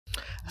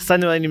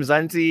Sundowns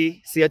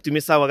Mzansi,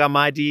 Siyatumisa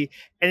Wagamadi,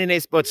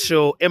 NNA Sports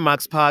Show,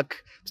 Max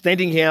Park.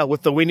 Standing here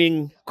with the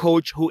winning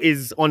coach who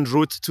is en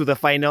route to the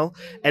final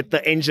at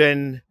the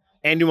Engine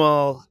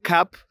Annual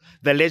Cup.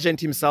 The legend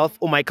himself,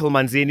 Micheal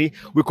Manzini.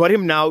 We got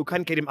him now. We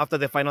can't get him after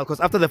the final because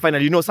after the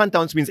final, you know,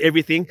 Sundowns means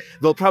everything.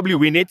 They'll probably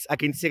win it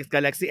against Six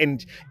Galaxy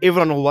and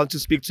everyone will want to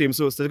speak to him.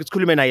 So,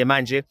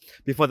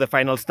 before the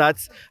final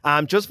starts.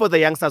 Just for the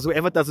youngsters,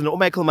 whoever doesn't know,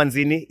 Micheal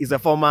Manzini is a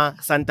former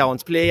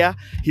Sundowns player.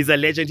 He's a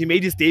legend. He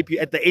made his debut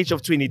at the age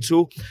of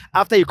 22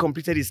 after he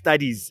completed his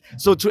studies.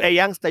 So to a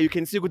youngster, you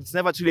can see it's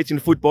never too late in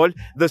football.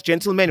 This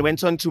gentleman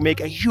went on to make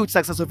a huge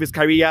success of his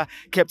career,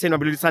 captain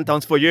of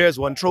Sundowns for years,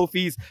 won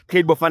trophies,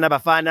 played Bafana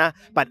Bafana.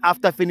 But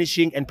after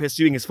finishing and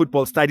pursuing his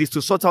football studies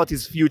to sort out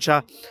his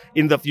future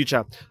in the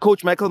future.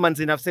 Coach Micheal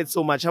Manzini, I've said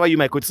so much. How are you,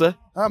 my good sir?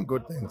 I'm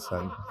good, thanks.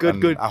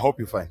 Good. I hope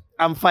you're fine.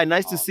 I'm fine.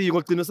 Nice to see you.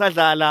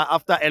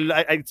 After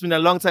it's been a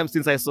long time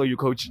since I saw you,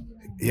 coach.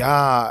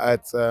 Yeah,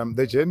 it's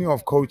the journey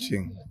of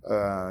coaching.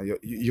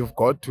 You've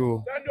got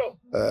to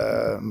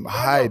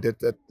hide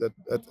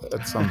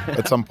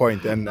at some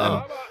point, and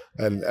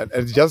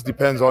it just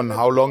depends on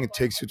how long it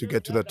takes you to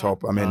get to the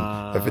top. I mean,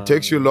 if it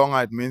takes you long,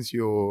 it means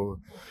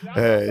you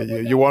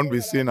won't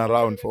be seen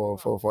around for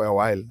a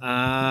while.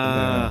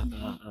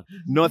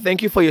 No,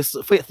 thank you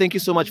thank you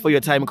so much for your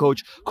time,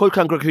 coach. Coach,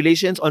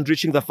 congratulations on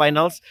reaching the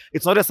finals.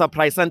 It's not a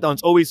surprise.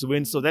 Sundowns always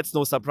win, so that's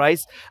no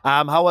surprise.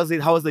 How was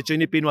it? How was the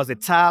journey been? Was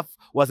it tough?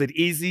 Was it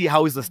easy?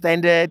 How is the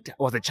standard?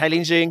 Was it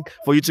challenging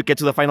for you to get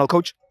to the final,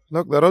 coach?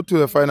 Look, the road to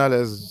the final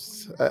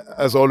is,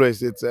 as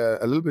always, it's a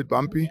little bit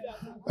bumpy.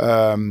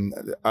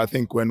 I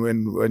think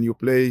when you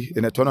play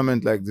in a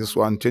tournament like this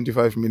one,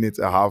 25 minutes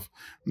a half,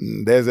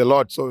 there's a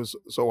lot. So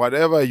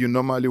whatever you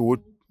normally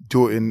would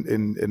do in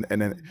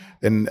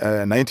a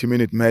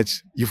 90-minute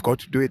match, you've got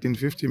to do it in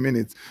 50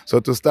 minutes. So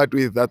to start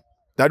with,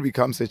 that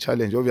becomes a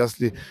challenge.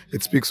 Obviously,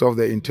 it speaks of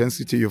the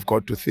intensity. You've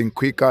got to think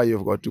quicker,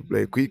 you've got to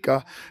play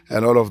quicker,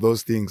 and all of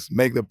those things.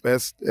 Make the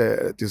best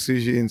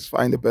decisions,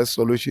 find the best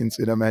solutions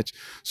in a match.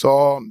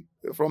 So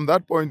from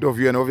that point of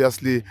view, and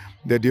obviously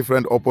the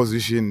different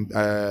opposition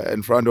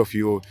in front of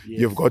you,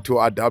 yes, you've got to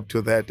adapt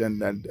to that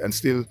and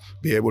still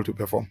be able to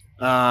perform.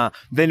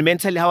 Then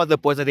mentally, how are the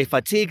boys? Are they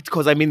fatigued?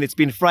 Because I mean, it's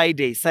been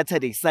Friday,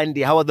 Saturday,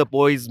 Sunday. How are the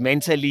boys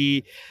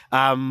mentally,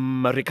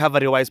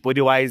 recovery-wise,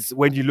 body-wise?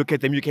 When you look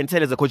at them, you can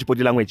tell as a coach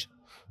body language.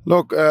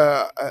 Look,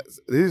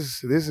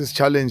 this is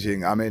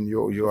challenging. I mean,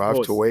 you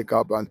have to wake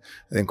up, and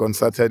I think on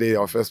Saturday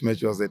our first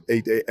match was at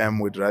 8 a.m.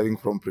 We're driving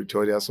from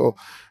Pretoria, so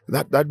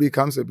that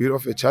becomes a bit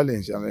of a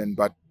challenge. I mean,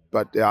 but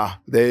yeah,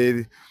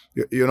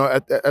 you know,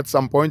 at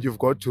some point you've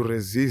got to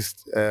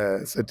resist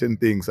certain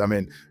things. I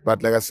mean,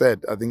 but like I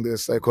said, I think the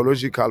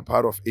psychological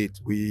part of it,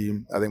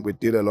 I think we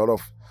did a lot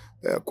of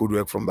good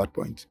work from that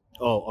point.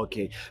 Oh,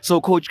 okay. So,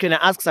 coach, can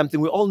I ask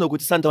something? We all know good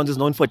Sundowns is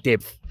known for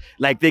depth.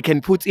 Like, they can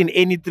put in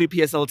any 3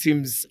 PSL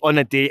teams on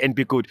a day and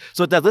be good.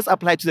 So, does this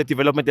apply to the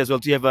development as well?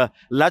 Do you have a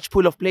large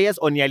pool of players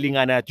on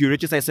Yalingana? Do you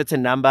register a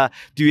certain number?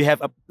 Do you have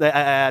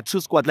a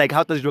 2 squad? Like,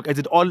 how does it work? Is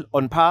it all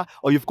on par,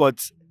 or you've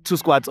got 2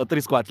 squads or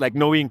 3 squads? Like,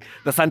 knowing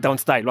the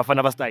Sundowns style,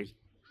 Wafanaba style?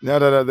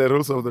 No, the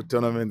rules of the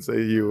tournament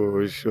say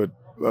you should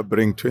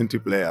bring 20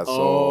 players,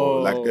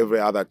 so like every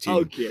other team,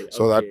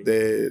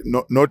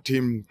 that no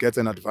team gets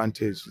an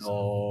advantage.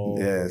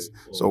 Yes,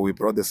 so we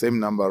brought the same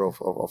number of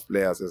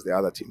players as the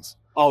other teams.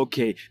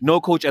 Okay. No,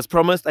 coach, as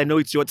promised, I know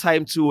it's your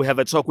time to have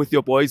a talk with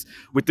your boys.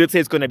 We did say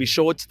it's going to be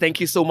short. Thank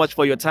you so much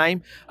for your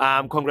time.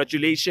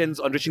 Congratulations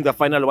on reaching the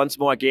final once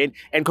more again.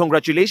 And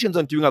congratulations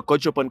on doing a good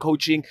job on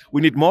coaching.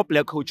 We need more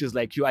black coaches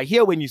like you. I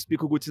hear when you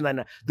speak,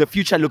 Ugutinana, the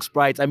future looks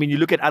bright. I mean, you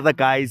look at other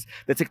guys,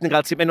 the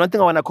technical team. And one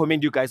thing I want to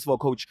commend you guys for,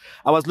 coach,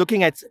 I was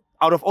looking at,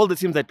 out of all the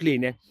teams that play,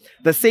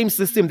 the same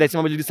system that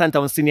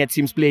Sundowns senior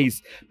teams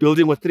plays,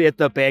 building with 3 at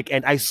the back,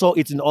 and I saw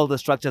it in all the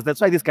structures. That's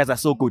why these guys are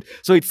so good.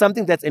 So it's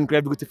something that's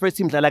engraved with the first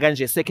team,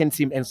 Lalaganje, second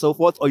team, and so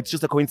forth, or it's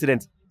just a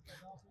coincidence?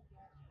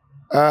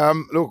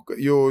 Look,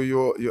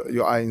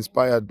 you are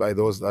inspired by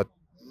those that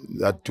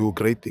do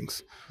great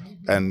things,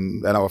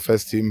 and our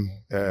first team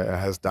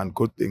has done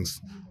good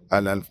things,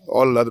 and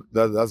all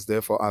that's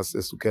there for us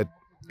is to get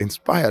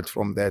inspired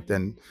from that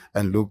and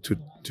look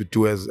to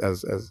do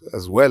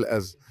as well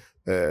as.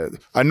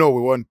 I know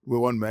we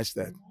won't match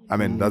that. I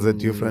mean, that's a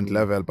different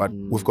level, but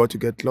we've got to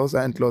get closer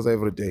and closer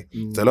every day.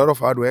 It's a lot of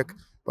hard work,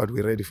 but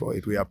we're ready for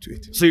it. We're up to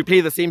it. So you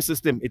play the same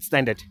system? It's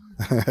standard,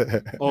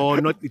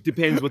 or not? It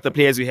depends with the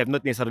players we have.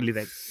 Not necessarily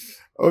that.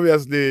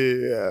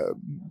 Obviously,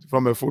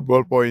 from a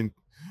football point,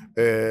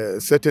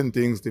 certain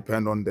things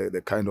depend on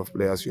the kind of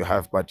players you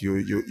have, but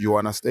you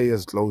want to stay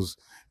as close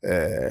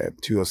to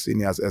your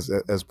seniors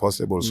as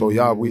possible. So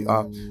yeah, we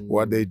are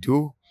what they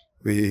do.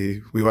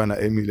 We want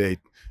to emulate.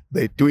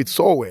 They do it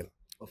so well.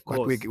 Of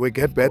course. But we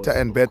get better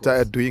and better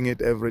at doing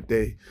it every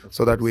day,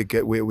 so that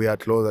we are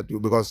closer to,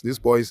 because these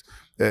boys,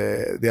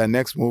 their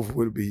next move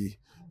will be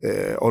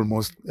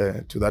almost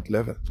to that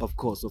level. Of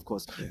course.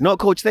 Yeah. No,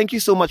 coach, thank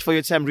you so much for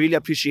your time. Really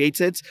appreciate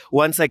it.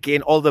 Once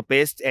again, all the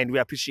best, and we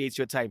appreciate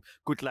your time.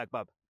 Good luck,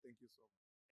 Bob.